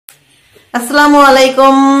আসসালামু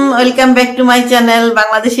আলাইকুম, welcome back to my channel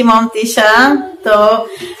Bangladeshi মম তিশা। তো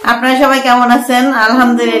আপনারা সবাই কেমন আছেন?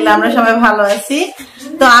 আলহামদুলিল্লাহ আমরা সবাই ভালো আছি।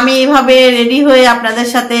 তো আমি এইভাবে রেডি হয়ে আপনাদের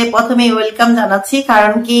সাথে প্রথমেই ওয়েলকাম জানাচ্ছি,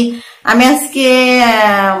 কারণ কি আমি আজকে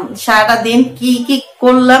সারাটা দিন কি কি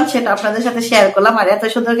করলাম সেটা আপনাদের সাথে শেয়ার করলাম। আর এত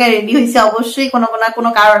সুন্দর করে রেডি হয়েছে, অবশ্যই কোনো না কোনো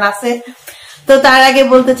কারণ আছে। তো তার আগে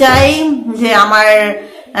বলতে চাই যে আমার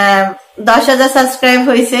 10,000 সাবস্ক্রাইব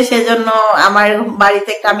হয়েছে, সেজন্য আমার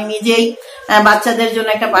বাড়িতে আমি নিজেই বাচ্চাদের জন্য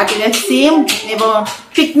একটা পার্টি রাখছি এবং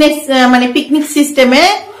পিকনিক সিস্টেমে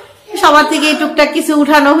সবার থেকে টুকটাক কিছু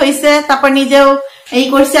উঠানো হয়েছে। তারপর নিজেও এই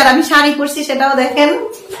করছি, আর আমি শাড়ি পরছি সেটাও দেখেন।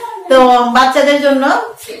 তো বাচ্চাদের জন্য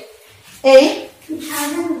এই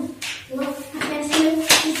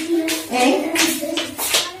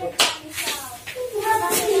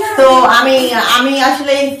তো আমি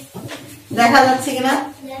আসলে দেখা যাচ্ছে কিনা,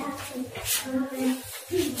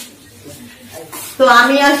 তো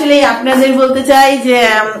আমি আসলে আপনাদের বলতে চাই যে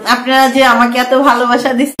আপনারা যে আমাকে এত ভালোবাসা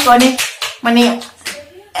দিচ্ছেন, অনেক মানে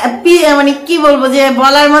কি বলবো, যে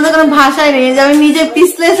বলার মতো কোনো ভাষাই নেই, যে আমি নিজে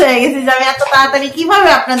পিসলেস হয়ে গেছি যে আমি এত তাড়াতাড়ি কিভাবে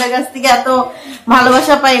আপনাদের কাছ থেকে এত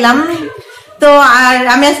ভালোবাসা পাইলাম। তো আর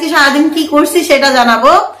আমি আজকে সারাদিন কি করছি সেটা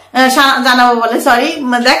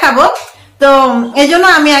দেখাবো। তো এই জন্য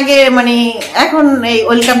আমি আগে এখন এই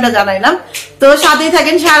ওয়েলকামটা জানাইলাম। তো সাথেই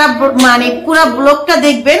থাকেন, পুরো ব্লগটা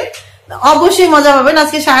দেখবেন, অবশ্যই মজা পাবেন।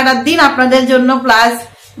 আজকে সারাটা দিন আপনাদের জন্য প্লাস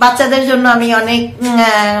বাচ্চাদের জন্য আমি অনেক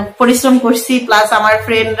পরিশ্রম করছি, প্লাস আমার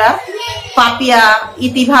ফ্রেন্ডরা পাপিয়া,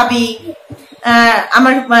 ইতি ভাবি,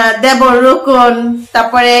 আমার দেবর রোকন,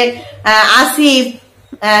 তারপরে আসিফ,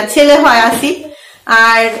 ছেলে হয় আসিফ,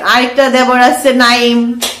 আর আরেকটা দেবর আছে নাইম,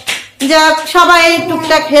 যা সবাই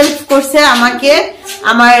টুকটাক হেল্প করছে আমাকে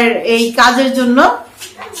আমার এই কাজের জন্য,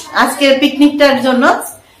 আজকের পিকনিকটার জন্য।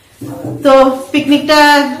 তো পিকনিকটা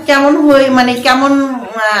কেমন কেমন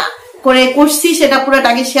করে করছি সেটা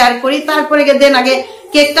পুরোটাকে শেয়ার করি, তারপরে দেন আগে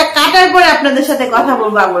কেকটা কাটার পরে আপনাদের সাথে কথা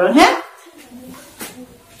বলবো আমরা। হ্যাঁ,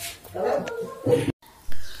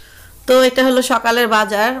 তো এটা হলো সকালের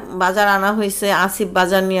বাজার আনা হয়েছে, আসিফ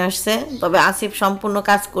বাজার নিয়ে আসছে। তবে আসিফ সম্পূর্ণ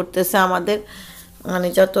কাজ করতেছে, আমাদের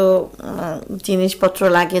যত জিনিসপত্র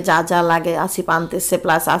লাগে, যা যা লাগে আসিফ আনতেছে,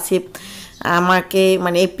 প্লাস আসিফ আমাকে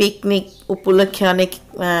এই পিকনিক উপলক্ষে অনেক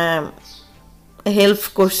হেল্প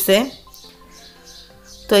করছে।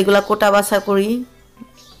 তো এগুলা কোটা বাছা করি,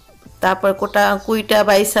 তারপর কুইটা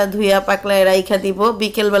বাইসা ধুইয়া পাকলায় রাইখা দিব,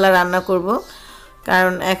 বিকেলবেলা রান্না করব,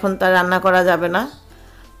 কারণ এখন তার রান্না করা যাবে না।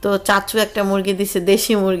 তো চাচু একটা মুরগি দিছে,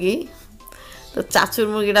 দেশি মুরগি। তো চাচুর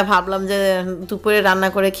মুরগিটা ভাবলাম যে দুপুরে রান্না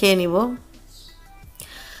করে খেয়ে নিব,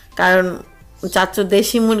 কারণ চাচু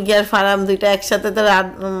দেশি মুরগি আর ফার্ম দুইটা একসাথে তো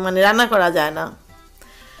রান্না করা যায় না।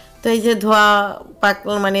 তো এই যে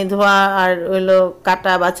ধোয়া আর হইলো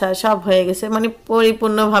কাটা বাছা সব হয়ে গেছে,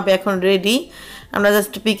 পরিপূর্ণভাবে এখন রেডি। আমরা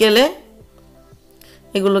জাস্ট বিকেলে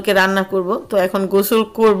এগুলোকে রান্না করব। তো এখন গোসল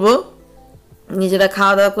করব, নিজেরা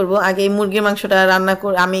খাওয়া দাওয়া করব। আগে এই মুরগির মাংসটা রান্না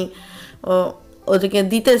করে আমি ওদেরকে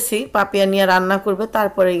দিতেছি, পাপিয়া নিয়ে রান্না করবে,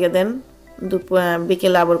 তারপরে দেন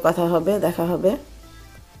বিকেলে আবার দেখা হবে।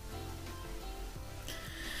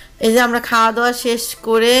 এই যে আমরা খাওয়া দাওয়া শেষ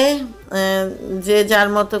করে যে যার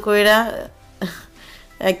মতো কইরা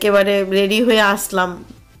একেবারে রেডি হয়ে আসলাম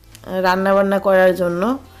রান্না বান্না করার জন্য।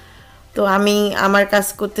 তো আমি আমার কাজ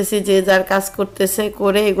করতেছি, যে যার কাজ করতেছে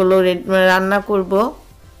করে এগুলো রান্না করব।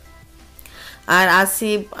 আর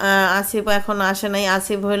আসিফ এখন আসে নাই,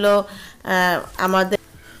 আসিফ হইলো আমাদের।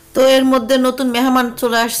 তো এর মধ্যে নতুন মেহমান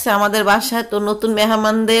চলে আসছে আমাদের বাসায়। তো নতুন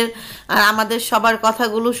মেহমানদের আর আমাদের সবার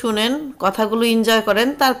কথাগুলো শুনেন, কথাগুলো এনজয় করেন,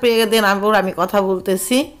 তারপরে দিন আমি কথা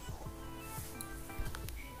বলতেছি।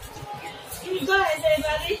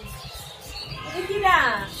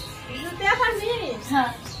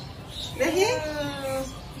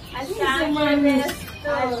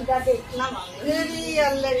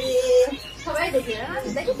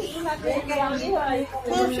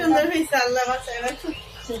 খুব সুন্দর হয়েছে, আল্লাহ বাঁচায় রাখুন।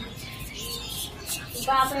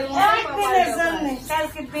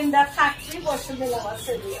 কালকে দিনটা থাকছি, বসে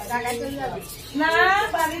না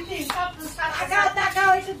বাড়িতে টাকা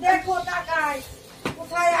হয়েছে, দেখো টাকায়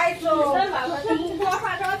কোথায় আইছো।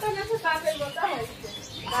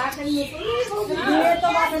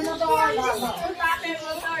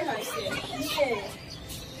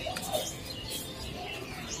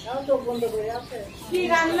 কি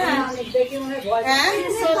রান্না দেখি মনে হয়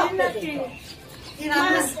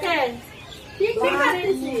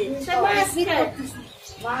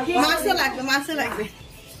মাছও লাগবে।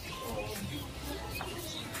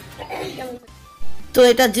 তো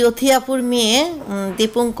এটা জ্যোথিয়াপুর মেয়ে,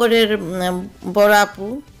 দীপঙ্করের বড় আপু।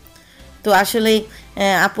 তো আসলে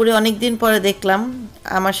আপুরে অনেক দিন পরে দেখলাম,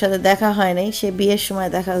 আমার সাথে দেখা হয় নাই, সে বিয়ের সময়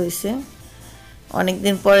দেখা হয়েছে, অনেক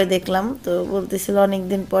দিন পরে দেখলাম। তো বলতেছিল অনেক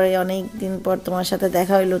দিন পর তোমার সাথে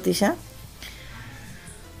দেখা হইলো তিশা।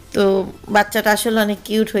 তো বাচ্চাটা আসলে অনেক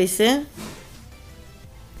কিউট হয়েছে।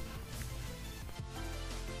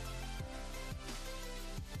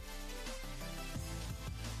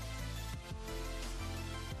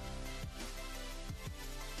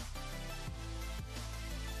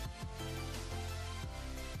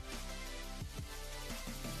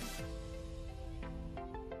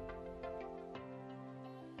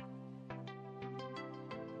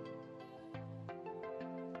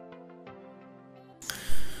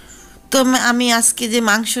 তো আমি আজকে যে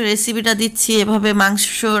মাংস রেসিপিটা দিচ্ছি, এভাবে মাংস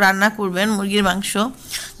রান্না করবেন, মুরগির মাংস।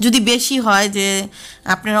 যদি বেশি হয় যে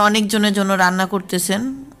আপনারা অনেকজনের জন্য রান্না করতেছেন,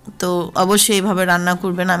 তো অবশ্যই এইভাবে রান্না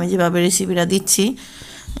করবেন আমি যেভাবে রেসিপিটা দিচ্ছি,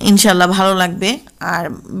 ইনশাল্লাহ ভালো লাগবে। আর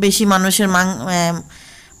বেশি মানুষের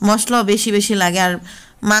মশলাও বেশি বেশি লাগে, আর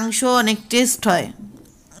মাংস অনেক টেস্ট হয়।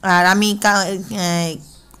 আর আমি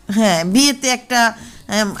হ্যাঁ, বিয়েতে একটা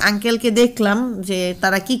আঙ্কেলকে দেখলাম যে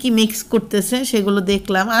তারা কি কি মিক্স করতেছে, সেগুলো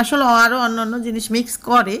দেখলাম। আসলে আরও অন্য অন্য জিনিস মিক্স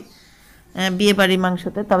করে বিয়ে বাড়ির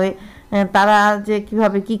মাংসতে, তবে তারা যে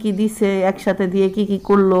কিভাবে কি কি দিছে একসাথে দিয়ে কি কি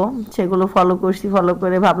করলো সেগুলো ফলো করছি। ফলো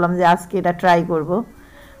করে ভাবলাম যে আজকে এটা ট্রাই করব।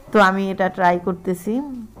 তো আমি এটা ট্রাই করতেছি।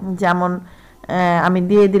 যেমন আমি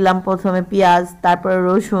দিয়ে দিলাম প্রথমে পেঁয়াজ, তারপরে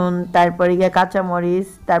রসুন, তারপরে গিয়ে কাঁচামরিচ,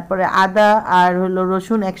 তারপরে আদা আর হলো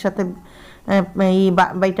রসুন একসাথে এই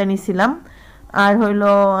বাইটা নিছিলাম। আর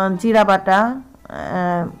হইলো জিরা বাটা,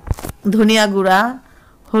 ধনিয়া গুঁড়া,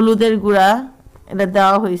 হলুদের গুঁড়া, এটা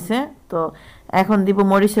দেওয়া হয়েছে। তো এখন দিব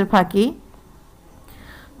মরিচের ফাঁকি।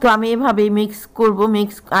 তো আমি এভাবেই মিক্স করব।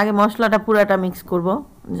 আগে মশলাটা পুরাটা মিক্স করব।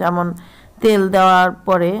 যেমন তেল দেওয়ার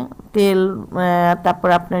পরে তারপর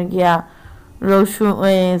আপনার গিয়া রসুন,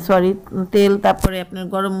 তেল, তারপরে আপনার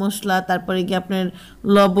গরম মশলা, তারপরে গিয়ে আপনার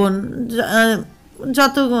লবণ,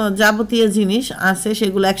 যত যাবতীয় জিনিস আছে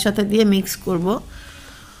সেগুলো একসাথে দিয়ে মিক্স করব।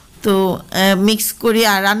 তো মিক্স করি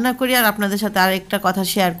আর রান্না করি। আর আপনাদের সাথে আরেকটা কথা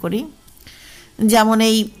শেয়ার করি, যেমন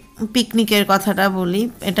এই পিকনিকের কথাটা বলি।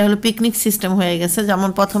 এটা হলো পিকনিক সিস্টেম হয়ে গেছে। যেমন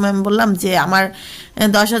প্রথমে আমি বললাম যে আমার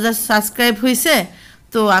 10,000 সাবস্ক্রাইব হয়েছে,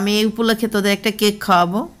 তো আমি এই উপলক্ষে তোদের একটা কেক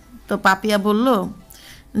খাওয়াবো। তো পাপিয়া বলল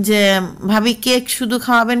যে ভাবি কেক শুধু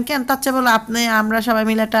খাওয়াবেন কেন, তার চেয়ে বলো আমরা সবাই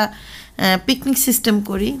মিলে একটা পিকনিক সিস্টেম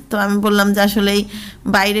করি। তো আমি বললাম যে আসলে এই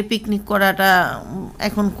বাইরে পিকনিক করাটা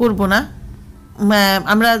এখন করব না।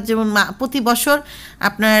 আমরা যেমন প্রতি বছর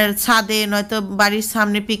আপনার ছাদে নয়তো বাড়ির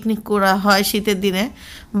সামনে পিকনিক করা হয় শীতের দিনে,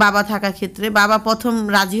 বাবা থাকা ক্ষেত্রে। বাবা প্রথম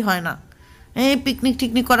রাজি হয় না, এই পিকনিক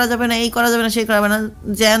টিকনিক করা যাবে না, এই করা যাবে না, সেই করা যাবে না।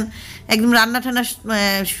 যেন একদম রান্না ঠান্না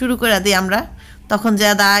শুরু করে দিই আমরা, তখন যা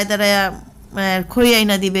দাঁড়ায় দাঁড়ায় খই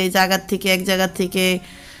আইনা দিবে এক জায়গার থেকে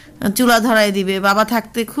চুলা ধরাই দিবে। বাবা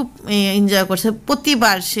থাকতে খুব এনজয় করছে।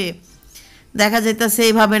 প্রতিবার সে দেখা যাইতেছে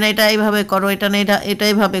এইভাবে না, এটা এইভাবে করো, এটা না এটা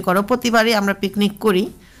এইভাবে করো। প্রতিবারই আমরা পিকনিক করি।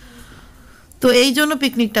 তো এই জন্য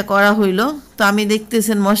পিকনিকটা করা হইলো। তো আমি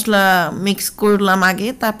দেখতেছেন মশলা মিক্স করলাম আগে,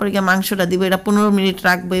 তারপরে গিয়ে মাংসটা দিব। এটা 15 মিনিট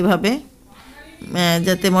রাখবো এভাবে,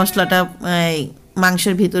 যাতে মশলাটা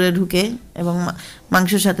মাংসের ভিতরে ঢুকে এবং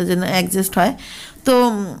মাংসের সাথে যেন অ্যাডজাস্ট হয়। তো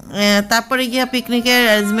তারপরে গিয়া পিকনিকের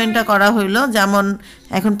অ্যারেঞ্জমেন্টটা করা হইলো। যেমন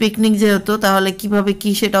এখন পিকনিক যেহেতু, তাহলে কিভাবে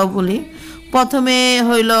কি সেটাও বলি। প্রথমে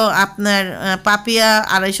হইলো আপনার পাপিয়া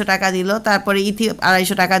 250 টাকা দিল, তারপরে ইথি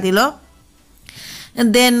 250 টাকা দিল।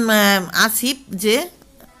 দেন আসিফ যে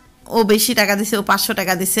ও বেশি টাকা দিছে, ও 500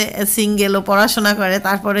 টাকা দিছে। সিঙ্গেল, ও পড়াশোনা করে,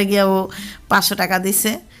 তারপরে গিয়া ও 500 টাকা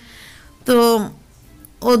দিছে। তো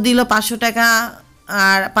ও দিল 500 টাকা,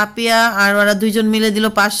 আর পাপিয়া আর ওরা দুইজন মিলে দিল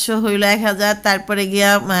 500, হইল 1000। তারপরে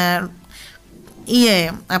গিয়া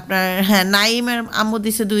আপনার নাইমের আম্মু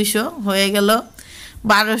দিছে 200, হয়ে গেল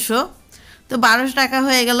 1200। তো 1200 টাকা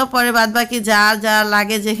হয়ে গেল। পরে বাদ বাকি যা যা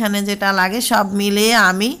লাগে, যেখানে যেটা লাগে সব মিলিয়ে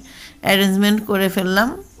আমি অ্যারেঞ্জমেন্ট করে ফেললাম।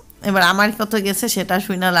 এবার আমার কত গেছে সেটা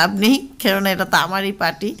শুনে লাভ নেই, কারণ এটা তো আমারই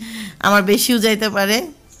পার্টি, আমার বেশিও যাইতে পারে।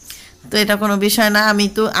 তো এটা কোনো বিষয় না,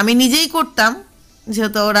 আমি নিজেই করতাম,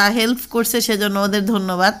 যেহেতু ওরা হেল্প করছে সেজন্য ওদের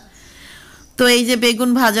ধন্যবাদ। তো এই যে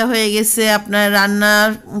বেগুন ভাজা হয়ে গেছে, আপনার রান্না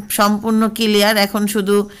সম্পূর্ণ ক্লিয়ার। এখন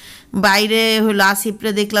শুধু বাইরে হলো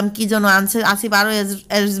আসিফরে দেখলাম কি যেন আনছে, আসিফ আরও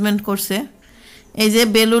অ্যারেঞ্জমেন্ট করছে। এই যে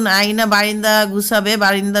বেলুন আইনা বারিন্দা গুছাবে,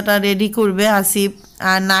 বারিন্দাটা রেডি করবে আসিফ।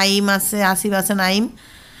 আর নাইম আছে, আসিফ আছে, নাইম।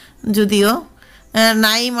 যদিও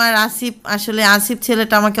নাইম আর আসিফ, আসলে আসিফ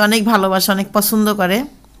ছেলেটা আমাকে অনেক ভালোবাসে, অনেক পছন্দ করে।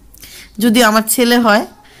 যদিও আমার ছেলে হয়,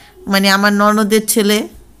 মানে আমার ননদের ছেলে,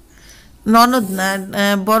 ননদ না,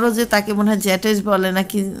 বড় যে তাকে মনে হয় জ্যাটেশ বলে না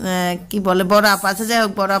কি বলে, বড় আপা আছে, যাই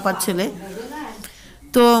হোক বড় আপার ছেলে।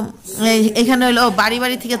 তো এখানে হলো বাড়ি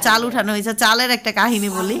বাড়ি থেকে চাল উঠানো হয়েছে। চালের একটা কাহিনী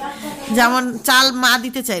বলি, যেমন চাল মা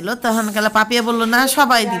দিতে চাইলো, তখন গেল পাপিয়া বললো না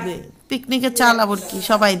সবাই দিবে, পিকনিকের চাল আবার কি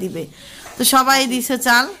সবাই দিবে, তো সবাই দিছে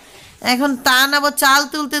চাল। এখন তা না চাল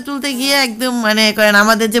তুলতে তুলতে গিয়ে একদম মানে করেন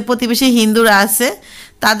আমাদের যে প্রতিবেশী হিন্দুরা আছে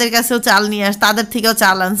তাদের কাছেও চাল নিয়ে তাদের থেকেও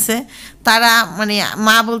চাল আনছে। তারা মানে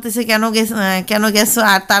মা বলতেছে কেন গেছো,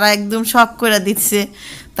 আর তারা একদম শক করে দিচ্ছে।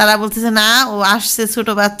 তারা বলতেছে না ও আসছে ছোট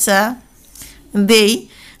বাচ্চা দেই।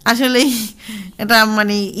 আসলে এটা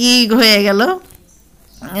মানে হয়ে গেল।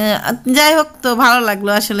 যাই হোক, তো ভালো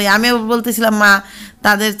লাগলো আসলে। আমিও বলতেছিলাম মা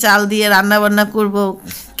তাদের চাল দিয়ে রান্না বান্না করব,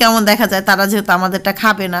 কেমন দেখা যায়, তারা যেহেতু আমাদেরটা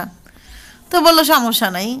খাবে না। তো বললো সমস্যা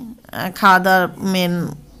নাই, খাওয়া দাওয়ার মেন,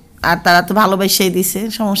 আর তারা তো ভালোবাসাই দিছে,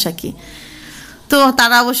 সমস্যা কি। তো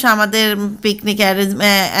তারা অবশ্য আমাদের পিকনিক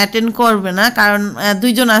অ্যাটেন্ড করবে না, কারণ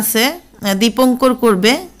দুইজন আছে, দীপঙ্কর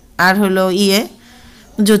করবে আর হলো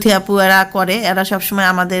জ্যোতি আপু এরা করে, এরা সবসময়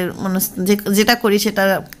আমাদের যেটা করি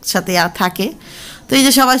সেটার সাথে থাকে। তো এই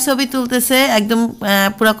যে সবাই ছবি তুলতেছে, একদম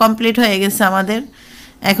পুরো কমপ্লিট হয়ে গেছে আমাদের,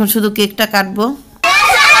 এখন শুধু কেকটা কাটবো।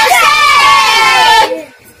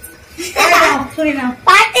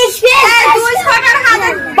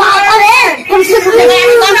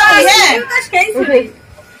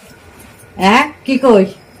 কি কই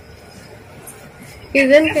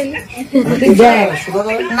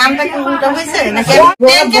নামটা কি উল্টো হয়েছে নাকি?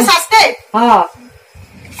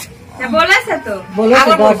 বলেছে তো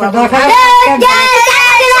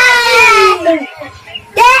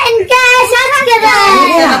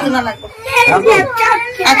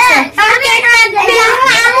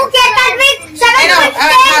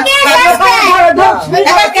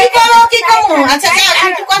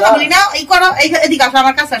কথা বলি না, এই করো এদিকে আসো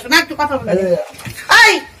আমার কাছে আসো না, একটু কথা বলি।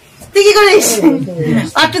 এই তুই কি করিস?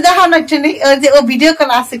 একটু দেখাও না, একটু ও ভিডিও কল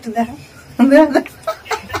আছে, একটু দেখাও।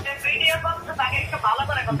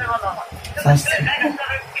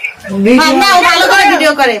 ভালো করে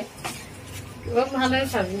ভিডিও করে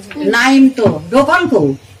নাইম তো দোকান কো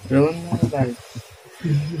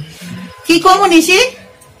কি কমু নিশি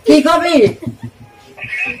কি কবি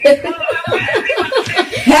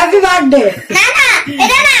হ্যাপি বার্থডে না না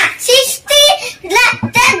এটা না 60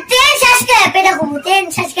 সাবস্ক্রাইব এটা কমু 10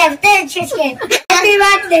 সাবস্ক্রাইব হ্যাপি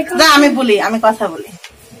বার্থডে না আমি বলি, আমি কথা বলি।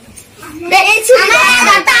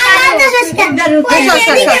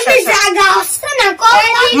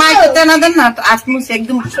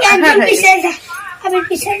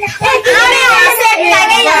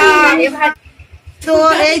 তো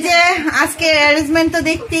এই যে আজকে অ্যারেঞ্জমেন্ট তো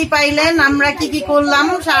দেখতেই পাইলেন, আমরা কি কি করলাম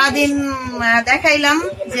সারাদিন দেখাইলাম,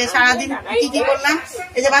 যে সারাদিন কি কি করলাম।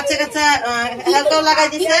 এই যে বাচ্চা কাচ্চা হেলকাও লাগাই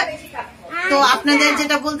দিছে। তো আপনাদের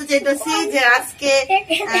যেটা বলতে চাইতেছি যে আজকে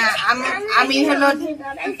আমি হলো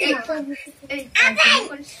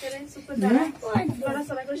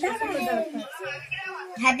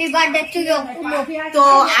হ্যাপি বার্থডে টু ইউ। তো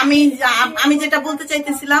আমি যেটা বলতে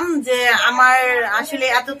চাইতেছিলাম যে আমার আসলে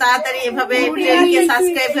এত তাড়াতাড়ি এভাবে ট্রেনকে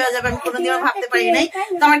সাবস্ক্রাইব হয়ে যাবে আমি কোনোদিনও ভাবতে পারি নাই।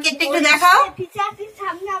 তো আমার কেকটা একটু দেখাও,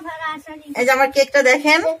 এই যে আমার কেকটা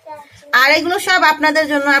দেখেন। আর এগুলো সব আপনাদের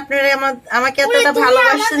জন্য, আপনারা আমাকে এতটা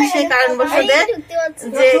ভালোবাসছেন সেই কারণবশতে,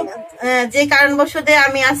 যে কারণবশতে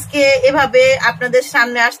আমি আজকে এভাবে আপনাদের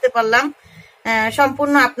সামনে আসতে পারলাম।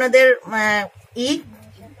 সম্পূর্ণ আপনাদের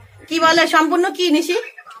কি বলে, সম্পূর্ণ কি নিশি?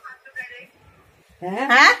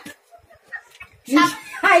 হ্যাঁ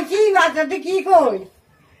কি বাচ্চাটা কি কই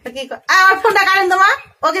আর ফোনটা কারেন তোমা,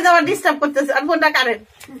 ওকে তোমার ডিস্টার্ব করতেছে, আর ফোনটা কারেন।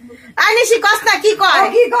 আই নিশি কস্তা কি কয়,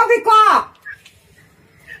 কি কবি ক।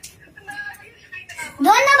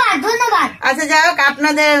 ধন্যবাদ ধন্যবাদ। আচ্ছা যাই হোক,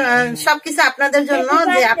 আপনাদের সবকিছু আপনাদের জন্য,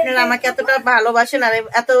 যে আপনারা আমাকে এতটা ভালোবাসেন আর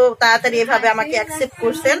এত তাড়াতাড়ি এভাবে আমাকে অ্যাকসেপ্ট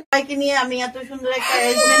করছেন। সবাইকে নিয়ে আমি এত সুন্দর একটা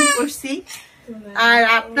অ্যারেঞ্জমেন্ট করছি, আর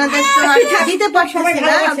আপনাদের তো দিতে পারছি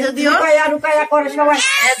না, যদিও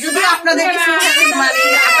আপনাদের কিছু মানে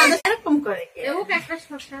আপনাদের এরকম করে।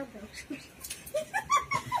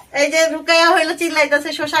 এই যে রুকাইয়া হইলো চিল্লাইতেছে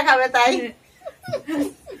শশা খাবে, তাই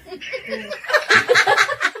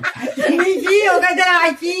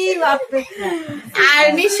আর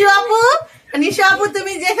নিশু আপু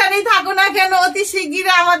তুমি যেখানেই থাকো না কেন অতি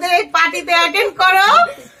শিগগিরই আমাদের এই পার্টিতে অ্যাটেন্ড করো।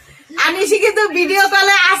 আর নিশি কিন্তু ভিডিও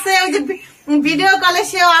কলে আছে, ওই যে ভিডিও কলে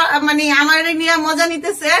সে মানে আমার নিয়ে মজা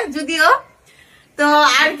নিতেছে যদিও। তো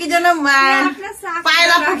আর কি যেন পায়েল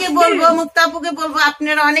আপুকে বলবো, মুক্তা আপুকে বলবো,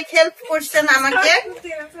 আপনারা অনেক হেল্প করছেন আমাকে,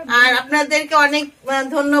 আর আপনাদেরকে অনেক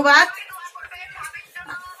ধন্যবাদ।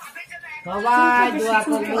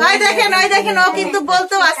 ওই দেখেন ও কিন্তু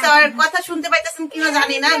বলতেও আছে, আর কথা শুনতে পাইতেছেন কিনা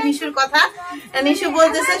জানি না, নিশুর কথা। নিশু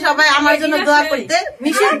বলতেছে সবাই আমার জন্য দোয়া করতে,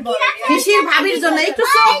 নিশির ভাবির জন্য একটু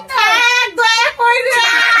দোয়া করে।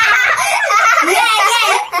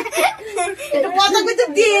 একটু কথা কইতে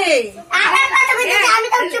দিয়ে আমার কথা বলতে আমি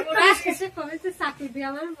তো চুপ করে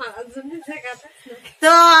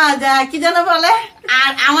তো কি যেন বলে।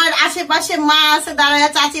 আর আমার আশেপাশে মা আছে দাঁড়ায়,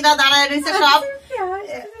 চাচিরা দাঁড়ায় রয়েছে, সব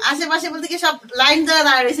আশেপাশে বলতে কি সব লাইন ধরে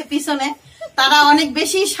দাঁড়ায় রয়েছে পিছনে। তারা অনেক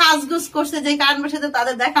বেশি সাজগুজ করছে যে কারণবশত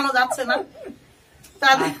তাদের দেখানো যাচ্ছে না,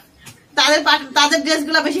 তাদের ড্রেস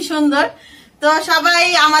গুলা বেশি সুন্দর। তো সবাই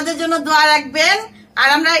আমাদের জন্য দোয়া রাখবেন। আর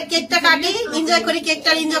আমরা কেকটা কাটি, এনজয় করি, কেকটা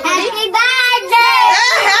এনজয় করি। হ্যাপি বার্থডে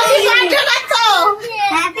হ্যাপি বার্থডে রাখো,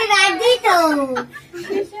 হ্যাপি বার্থডে তো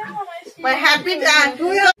হ্যাপি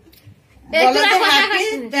বলো তো, হ্যাপি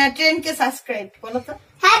 10K সাবস্ক্রাইব বলো তো,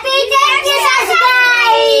 হ্যাপি 10K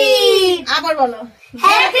সাবস্ক্রাইব, আবার বলো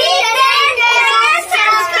হ্যাপি 10K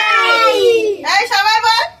সাবস্ক্রাইব। এই সবাই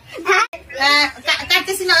বল।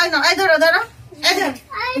 কাটতেছি না, এই ধরো ধরো, এই ধরো,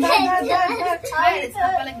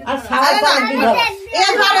 আর সারা পাক দিল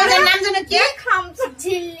এই ধরো, এর নাম যেন কি,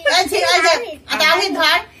 এই যে আমি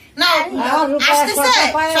ধর না, আসতেছে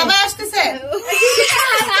সবাই আসতেছে।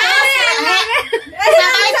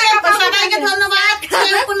 সবাইকে ধন্যবাদ।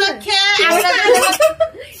 উপলক্ষে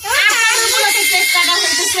কেক কাটা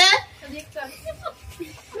হইতেছে।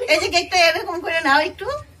 এই যে কেকটা এরকম করে নাও একটু,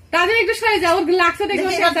 তাদের একটু সরে যাও, ওর লাগছে দেখো।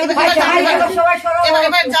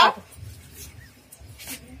 এবার যাও,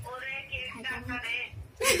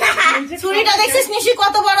 ছুরিটা দেখছিস নিশি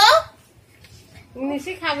কত বড়,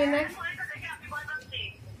 নিশি খাবে না।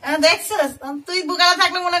 দেখছিস তুই বুকালা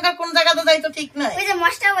থাকলে মনে কর কোন জায়গাতে যাই তো ঠিক নয়। ওই যে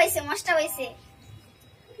মশটা হইছে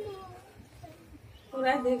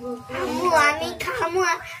আম্মু, আমি খামু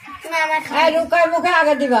না, আমার খামু। রুকার মুখে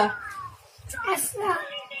আগে দিবা।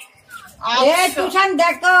 এ তুষান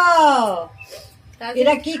দেখো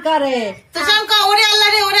এরা কি করে। তুষান কা ওরে আল্লাহ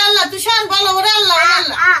রে, ওরে আল্লাহ, তুষান বলো ওরে আল্লাহ, ওরে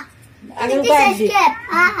আল্লাহ। আগে রুকার দি।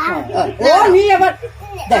 ও নি আবার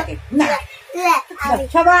দেখে না,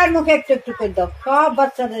 সবার মুখে একটু একটু করে দাও, সব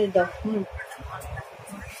বাচ্চাদের দাও।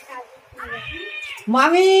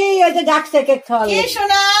 মামি ওই যে ডাকছে কেক খাওয়ালে। কি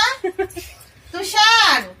শোনা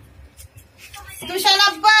তুষান, তুষান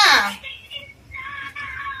আব্বা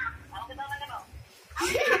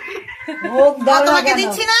মুখ দাও না তোমাকে কেন?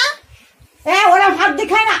 দিচ্ছি না। ওরা ভাত দিয়ে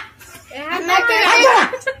খায় না,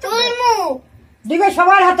 তুলমু দিবে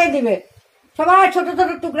সবার হাতে দিবে, সবাই ছোট ছোট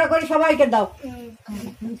টুকরা করে সবাইকে দাও,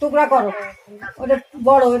 টুকরা করো। ওটা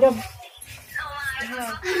বড়, ওটা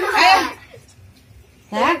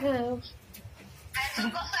হ্যাঁ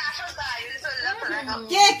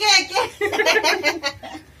কে কে কে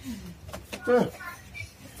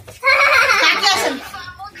কাকে আসেন,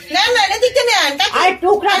 না না এদিকে নেন, আরে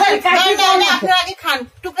টুকরা করে কাটি দাও না। আপনার আগে খান,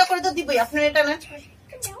 টুকরা করে তো দিবই আপনার। এটা না,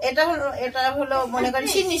 এটা হলো মনে করেন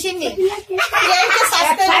সিন্নি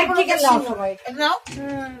সাইড থেকে দাও সবাই। নাও,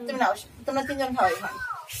 তুমি নাও, তোমরা তিনজন খাওয়াই খান।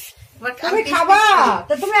 তুমি খাবা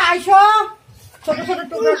তো তুমি আইসো, ছোট ছোট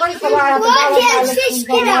টুকরা করে সবার হাতে দাও।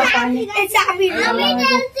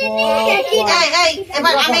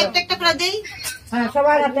 এবার আমি একটা একটা করে দিই। হ্যাঁ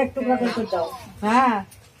সবার হাতে এক টুকরা করে দাও। হ্যাঁ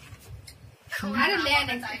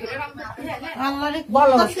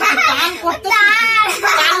বলো।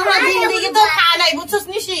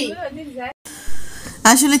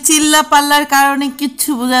 আসলে চিল্লা পাল্লার কারণে কিচ্ছু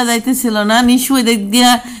বোঝা যাইতেছিল না। নিশু এদিক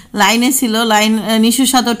দিয়া লাইনে ছিল, নিশুর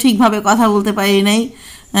সাথে ঠিকভাবে কথা বলতে পারি নাই,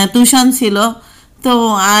 তুষান ছিল তো।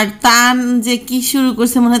 আর তান যে কি শুরু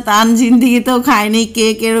করছে, মনে হয় তান জিন্দিগিতেও খায়নি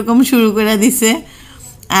কেক, এরকম শুরু করে দিছে।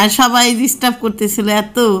 আর সবাই ডিস্টার্ব করতেছিল,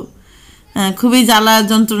 এত খুবই জ্বালা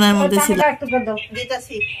যন্ত্রণার মধ্যে ছিল। এক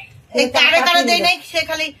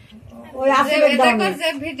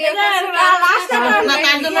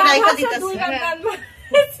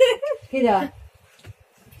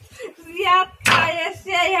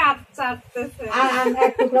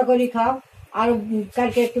টুকরা করে খাও, আর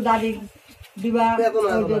কালকে একটু দাদি দিবা,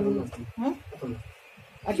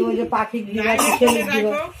 ওই যে পাখি দিবা, ছেলে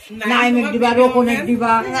দিবা, নাইমের দিবা, রোপণের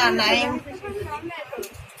দিবা।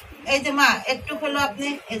 এই যে মা একটু হলো আপনি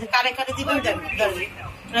এই যে কারে কারে দিবেন,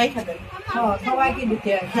 সবাইকে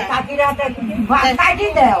দিতে কাকির হাতে কাটি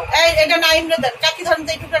দাও। এটা নাইমরে দেন, কাকি ধরেন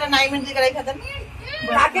এই টুকরাটা নাইমের দিকে রেখে দেন।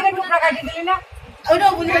 কাকির টুকরা কাটি দিলি না, ওইটা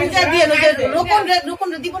বুঝলেন যে দিয়ে রোপণ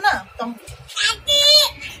দিব না।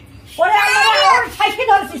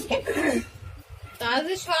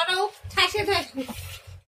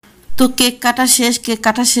 তো কেক কাটা শেষ, কেক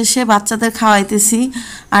কাটা শেষে বাচ্চাদের খাওয়াইতেছি।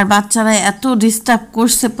 আর বাচ্চারা এত ডিস্টার্ব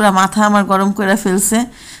করছে, পুরো মাথা আমার গরম করে ফেলছে।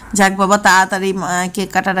 যাক বাবা, তাড়াতাড়ি কেক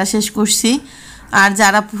কাটাটা শেষ করছি। আর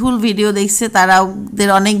যারা ফুল ভিডিও দেখছে তারাদের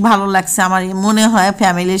অনেক ভালো লাগছে। আমার মনে হয়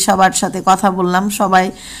ফ্যামিলির সবার সাথে কথা বললাম, সবাই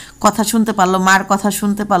কথা শুনতে পারলো, মার কথা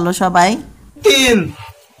শুনতে পারলো সবাই।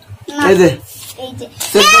 এই যে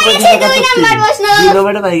 2 নাম্বার প্রশ্ন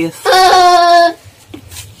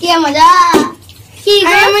কি মজা কি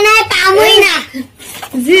মনে হয় পাবই না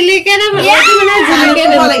ঝিলিকে না মনে হয় ঝিলিকে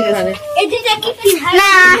দেবে এটা কি না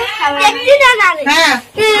দেখতে না হ্যাঁ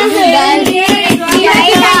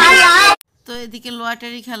হ্যাঁ তো এদিকে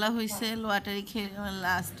লোয়াটারি খেলা হয়েছে, লোয়াটারি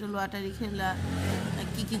লাস্ট লোয়াটারি খেলা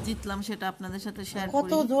কি কি জিতলাম সেটা আপনাদের সাথে শেয়ার করি।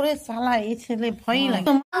 কত জোরে চালায় এই ছেলে, ভয়ই লাগে।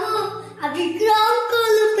 আমি গ্রাম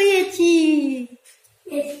কল পেয়েছি।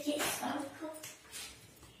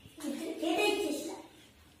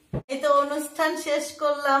 এই তো অনুষ্ঠান শেষ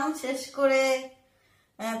করলাম, শেষ করে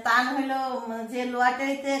তান হইলো যে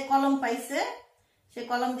লোয়াটারিতে কলম পাইছে সে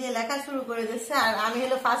কলম দিয়ে লেখা শুরু করে দিচ্ছে, আর আমি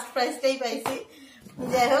হলো ফার্স্ট প্রাইজটাই পাইছি।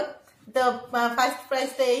 যাই হোক, তো ফার্স্ট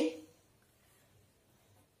প্রাইজটাই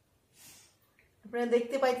আপনারা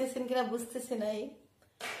দেখতে পাইতেছেন কিনা বুঝতেছি না। এই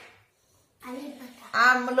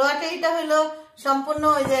লোয়াটারিটা হইলো সম্পূর্ণ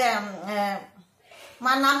ওই যে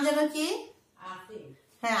মার নাম যেন কি,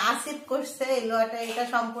 হ্যাঁ আসিফ করছে এই লোয়াটারিটা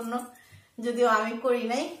সম্পূর্ণ, যদিও আমি করি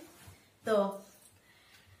নাই। তো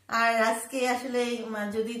আর আজকে আসলে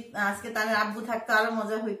যদি আজকে তানের আব্বু থাকতো আরো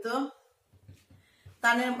মজা হইতো,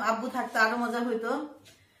 তানের আব্বু থাকতো আরো মজা হইতো।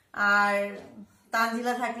 আর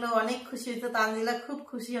তানজিলা থাকলেও অনেক খুশি হইতো, তানজিলা খুব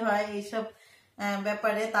খুশি হয় এইসব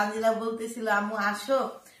ব্যাপারে। তানজিলা বলতেছিল আম্মু আসো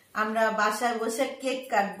আমরা বাসায় বসে কেক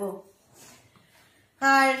কাটবো।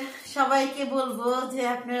 আর সবাইকে বলবো যে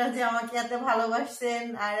আপনারা যে আমাকে এত ভালোবাসছেন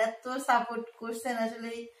আর এত সাপোর্ট করছেন,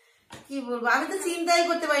 আসলে কি বলবো, আমি তো চিন্তাই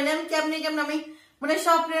করতে পারি না আমি কেমনি কেমন, আমি মানে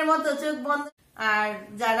স্বপ্নের মতো চোখ বন্ধ। আর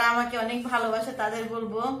যারা আমাকে অনেক ভালোবাসে তাদের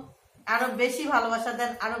বলবো আরো বেশি ভালোবাসা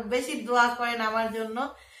দেন, আরো বেশি দোয়া করেন আমার জন্য,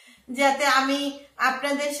 যাতে আমি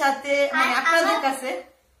আপনাদের সাথে মানে আপনাদের কাছে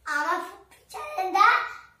আমার চ্যানেলটা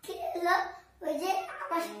কি হলো ওই যে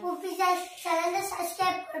আমার ফুফি চ্যানেলটা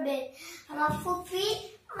সাবস্ক্রাইব করবে। আমার ফুফি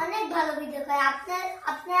অনেক ভালো ভিডিও করে,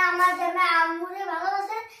 আপনি আমার জন্য আম্মুরে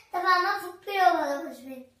ভালোবাসেন, তবে আমার ফুফিও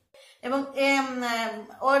ভালোবাসবেন। এবং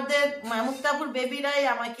ওদের মুক্তাপুর বেবিরাই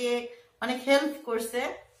আমাকে অনেক হেল্প করছে।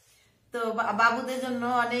 তো বাবুদের জন্য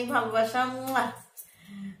অনেক ভালোবাসা,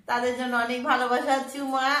 তাদের জন্য অনেক ভালোবাসা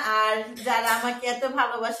চুমা। আর যারা আমাকে এত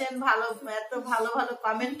ভালোবাসেন, এত ভালো ভালো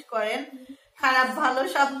কমেন্ট করেন, খারাপ ভালো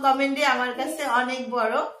সব কমেন্টই আমার কাছে অনেক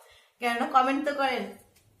বড়, কেন কমেন্ট তো করেন।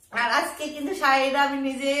 আর আজকে কিন্তু শাড়িটা আমি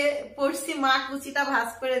নিজে পরছি, মা কুচিটা ভাঁজ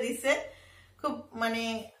করে দিছে, খুব মানে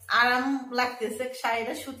আরাম লাগতেছে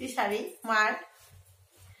শাড়িটা, সুতি শাড়ি মার।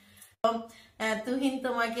 তুহিন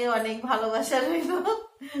তোমাকে অনেক ভালোবাসা রইল।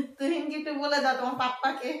 তুহিন কি একটু বলে দাও তোমার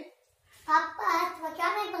পাপ্পাকে। পাপ্পা তোমাকে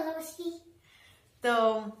অনেক ভালোবাসি। তো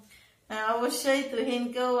অবশ্যই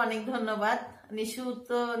তুহিনকেও অনেক ধন্যবাদ।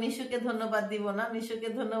 নিশুকে ধন্যবাদ দিব না, নিশুকে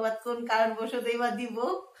ধন্যবাদ কোন কারণবশতই বা দিব,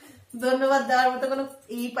 ধন্যবাদ দেওয়ার মতো কোনো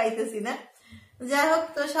পাইতেছি না। যাই হোক,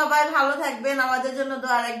 তো সবাই ভালো থাকবেন, আমাদের জন্য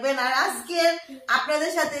দোয়া রাখবেন। আর আজকে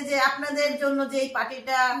আপনাদের সাথে যে আপনাদের জন্য যে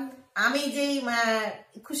পার্টিটা আমি যেই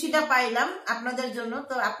খুশিটা পাইলাম আপনাদের জন্য,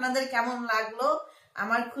 তো আপনাদের কেমন লাগলো,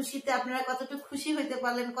 আমার খুশিতে আপনারা কতটুকু খুশি হইতে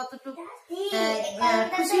পারলেন, কতটুকু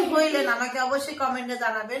খুশি হইলেন আমাকে অবশ্যই কমেন্টে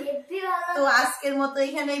জানাবেন। তো আজকের মতো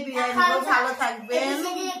এখানেই বিদায় নিব, ভালো থাকবেন,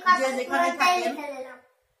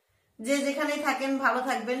 যে যেখানেই থাকেন ভালো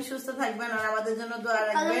থাকবেন, সুস্থ থাকবেন, আর আমাদের জন্য দোয়া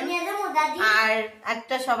রাখবেন। আর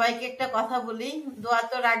একটা সবাইকে একটা কথা বলি, দোয়া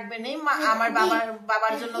তো রাখবেনই, আমার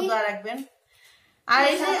বাবার জন্য দোয়া রাখবেন। আর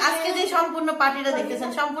এই যে আজকে যে সম্পূর্ণ পার্টিটা দেখতেছেন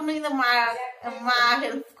সম্পূর্ণ কিন্তু মা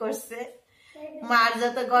হেল্প করছে। মার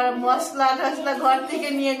যত গরম মশলা টসলা ঘর থেকে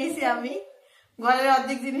নিয়ে নিছি, আমি ঘরের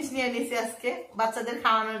অর্ধেক জিনিস নিয়ে নিছি আজকে বাচ্চাদের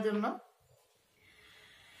খাওয়ানোর জন্য।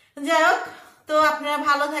 যাই হোক, তো আপনারা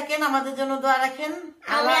ভালো থাকেন, আমাদের জন্য দোয়া রাখেন।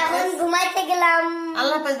 আমরা এখন ঘুমাইতে গেলাম।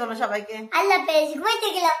 আল্লাহ হাফেজ বলো সবাইকে। আল্লাহ হাফেজ, ঘুমাইতে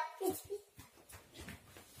গেলাম।